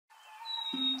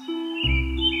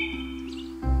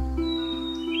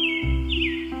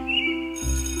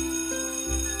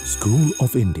School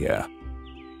of India,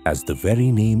 as the very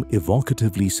name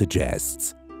evocatively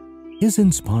suggests, is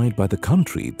inspired by the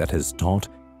country that has taught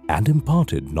and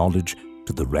imparted knowledge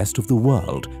to the rest of the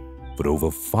world for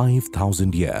over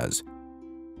 5,000 years.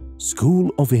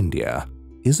 School of India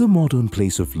is a modern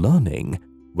place of learning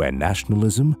where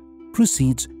nationalism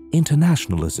precedes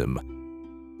internationalism,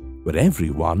 where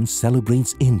everyone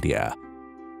celebrates India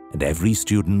and every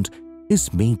student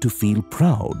is made to feel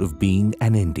proud of being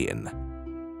an Indian.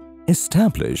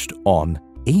 Established on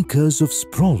acres of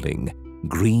sprawling,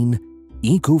 green,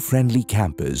 eco-friendly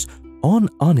campus on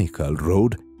Anekal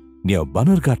Road near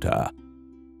Bannerghatta,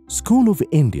 School of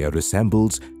India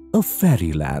resembles a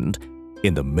fairyland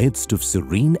in the midst of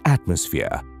serene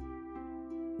atmosphere.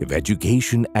 If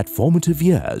education at formative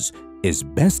years is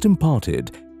best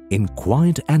imparted in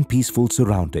quiet and peaceful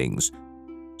surroundings,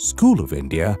 School of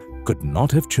India could not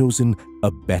have chosen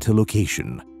a better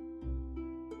location.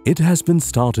 It has been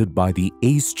started by the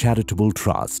ACE Charitable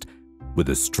Trust with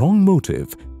a strong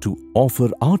motive to offer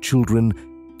our children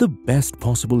the best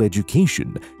possible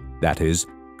education that is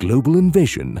global in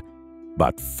vision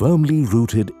but firmly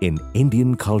rooted in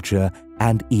Indian culture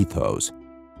and ethos.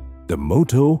 The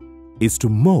motto is to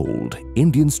mold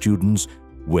Indian students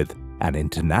with an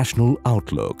international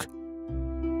outlook.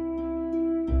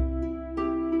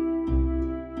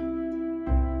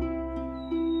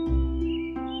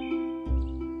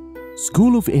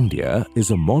 School of India is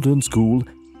a modern school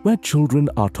where children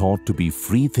are taught to be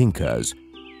free thinkers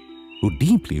who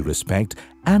deeply respect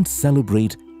and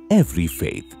celebrate every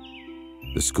faith.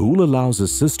 The school allows a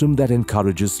system that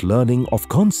encourages learning of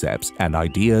concepts and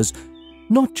ideas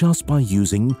not just by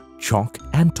using chalk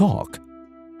and talk.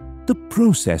 The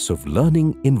process of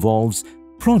learning involves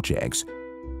projects,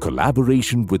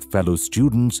 collaboration with fellow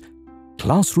students,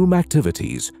 classroom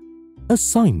activities,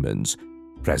 assignments,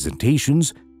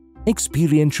 presentations,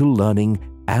 experiential learning,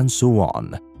 and so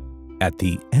on. At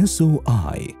the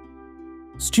SOI,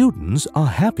 students are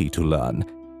happy to learn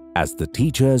as the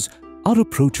teachers are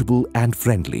approachable and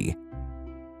friendly.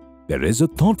 There is a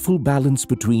thoughtful balance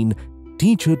between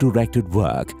teacher-directed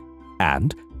work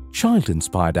and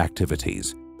child-inspired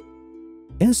activities.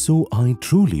 SOI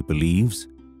truly believes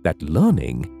that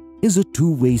learning is a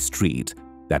two-way street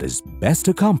that is best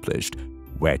accomplished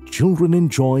where children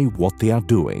enjoy what they are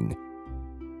doing.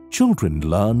 Children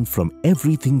learn from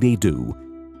everything they do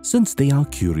since they are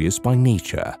curious by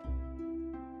nature.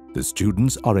 The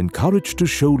students are encouraged to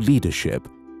show leadership,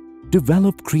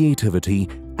 develop creativity,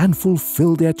 and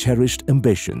fulfill their cherished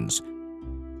ambitions.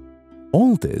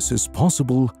 All this is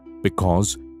possible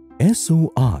because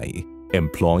SOI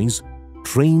employs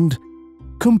trained,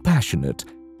 compassionate,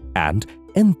 and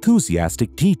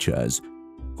enthusiastic teachers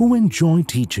who enjoy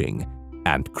teaching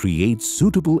and create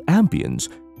suitable ambience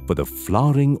for the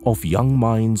flowering of young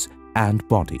minds and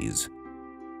bodies.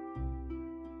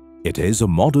 It is a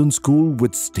modern school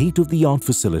with state-of-the-art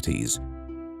facilities.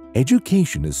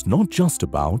 Education is not just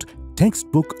about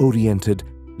textbook-oriented,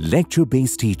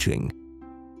 lecture-based teaching.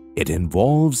 It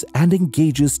involves and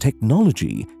engages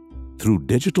technology through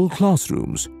digital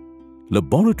classrooms,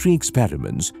 laboratory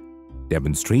experiments,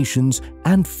 demonstrations,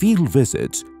 and field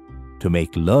visits to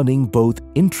make learning both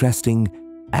interesting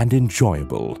and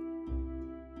enjoyable.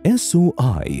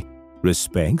 SOI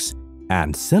respects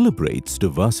and celebrates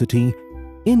diversity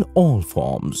in all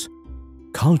forms: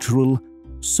 cultural,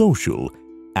 social,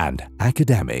 and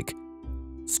academic.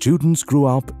 Students grow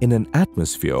up in an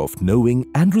atmosphere of knowing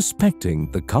and respecting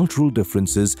the cultural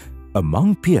differences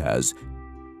among peers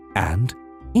and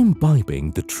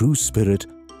imbibing the true spirit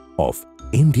of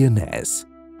Indianness.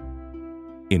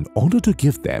 In order to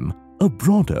give them a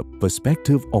broader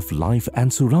perspective of life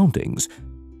and surroundings,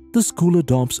 the school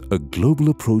adopts a global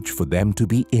approach for them to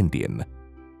be Indian.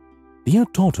 They are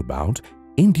taught about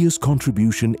India's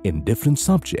contribution in different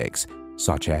subjects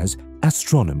such as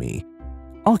astronomy,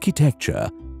 architecture,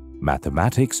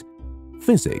 mathematics,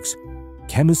 physics,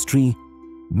 chemistry,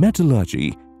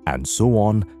 metallurgy, and so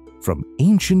on from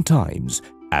ancient times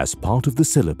as part of the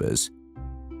syllabus.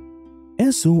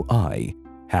 SOI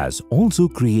has also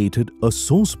created a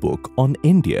source book on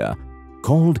India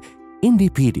called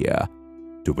Indipedia,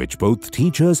 to which both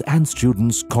teachers and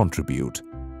students contribute.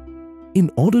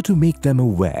 In order to make them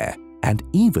aware and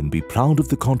even be proud of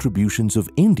the contributions of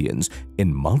Indians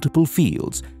in multiple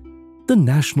fields, the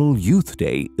National Youth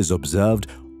Day is observed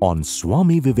on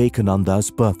Swami Vivekananda's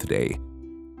birthday.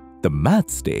 The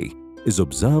Maths Day is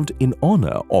observed in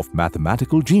honor of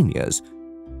mathematical genius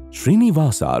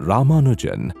Srinivasa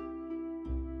Ramanujan.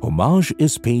 Homage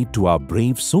is paid to our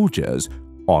brave soldiers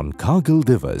on Kargil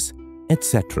Divas,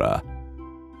 etc.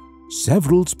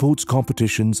 Several sports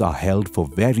competitions are held for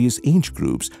various age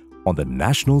groups on the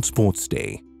National Sports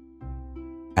Day.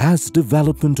 As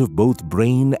development of both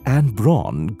brain and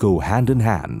brawn go hand in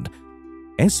hand,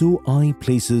 SOI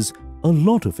places a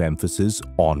lot of emphasis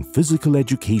on physical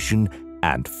education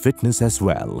and fitness as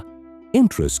well.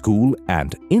 Intra-school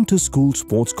and inter-school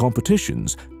sports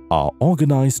competitions are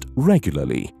organized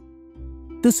regularly.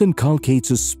 This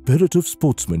inculcates a spirit of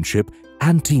sportsmanship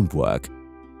and teamwork.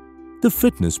 The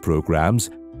fitness programs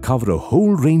cover a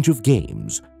whole range of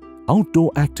games,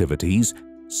 outdoor activities,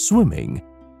 swimming,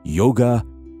 yoga,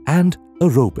 and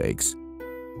aerobics.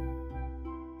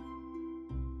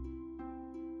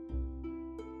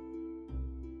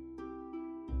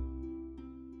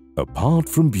 Apart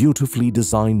from beautifully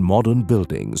designed modern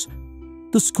buildings,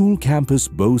 the school campus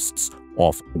boasts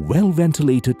of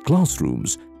well-ventilated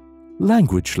classrooms,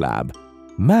 language lab,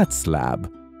 maths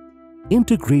lab,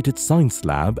 integrated science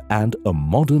lab and a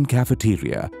modern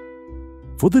cafeteria.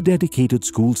 For the dedicated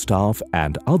school staff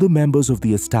and other members of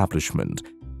the establishment,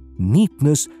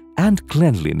 neatness and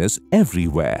cleanliness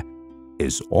everywhere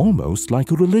is almost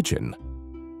like a religion.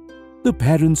 The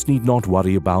parents need not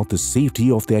worry about the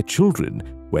safety of their children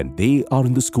when they are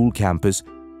in the school campus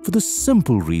for the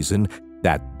simple reason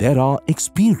that there are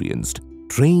experienced,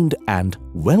 trained and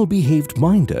well-behaved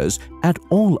minders at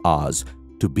all hours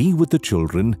to be with the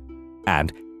children,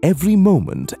 and every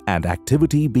moment and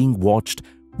activity being watched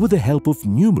with the help of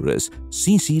numerous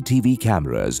CCTV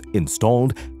cameras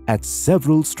installed at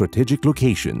several strategic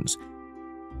locations.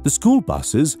 The school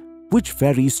buses, which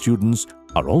ferry students,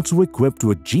 are also equipped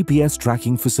with GPS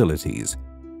tracking facilities.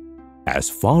 As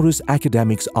far as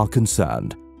academics are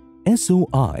concerned,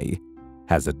 SOI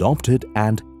has adopted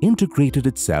and integrated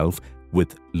itself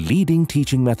with leading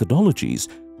teaching methodologies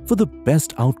for the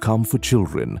best outcome for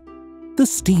children. The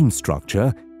STEAM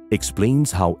structure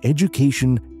explains how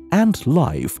education and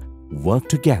life work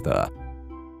together.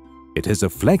 It is a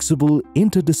flexible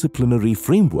interdisciplinary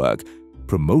framework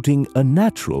promoting a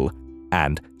natural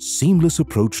and seamless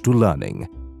approach to learning.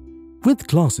 With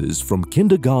classes from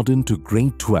kindergarten to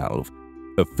grade 12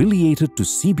 affiliated to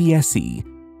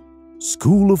CBSE,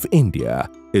 School of India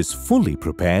is fully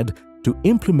prepared to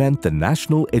implement the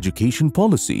National Education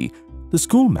Policy. The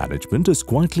school management is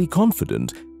quietly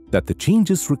confident that the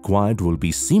changes required will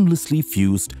be seamlessly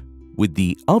fused with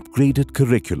the upgraded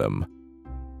curriculum.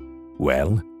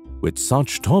 Well, with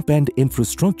such top-end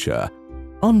infrastructure,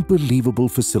 unbelievable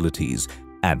facilities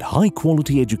and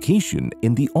high-quality education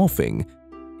in the offing,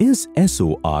 is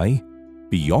SOI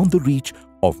beyond the reach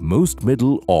of most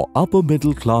middle or upper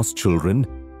middle class children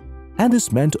and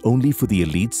is meant only for the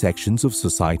elite sections of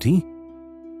society?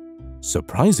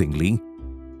 Surprisingly,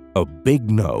 a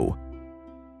big no.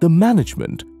 The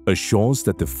management assures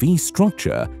that the fee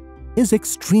structure is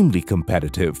extremely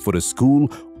competitive for a school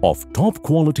of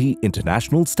top-quality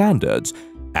international standards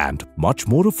and much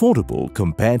more affordable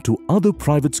compared to other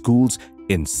private schools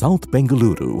in South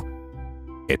Bengaluru.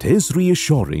 It is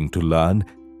reassuring to learn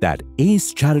that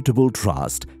ACE Charitable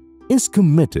Trust is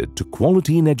committed to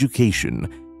quality in education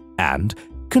and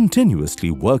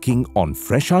continuously working on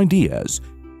fresh ideas,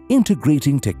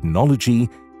 integrating technology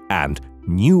and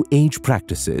new age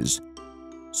practices.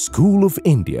 School of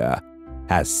India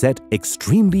has set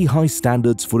extremely high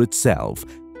standards for itself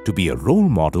to be a role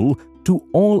model to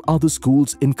all other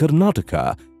schools in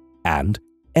Karnataka and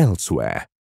elsewhere.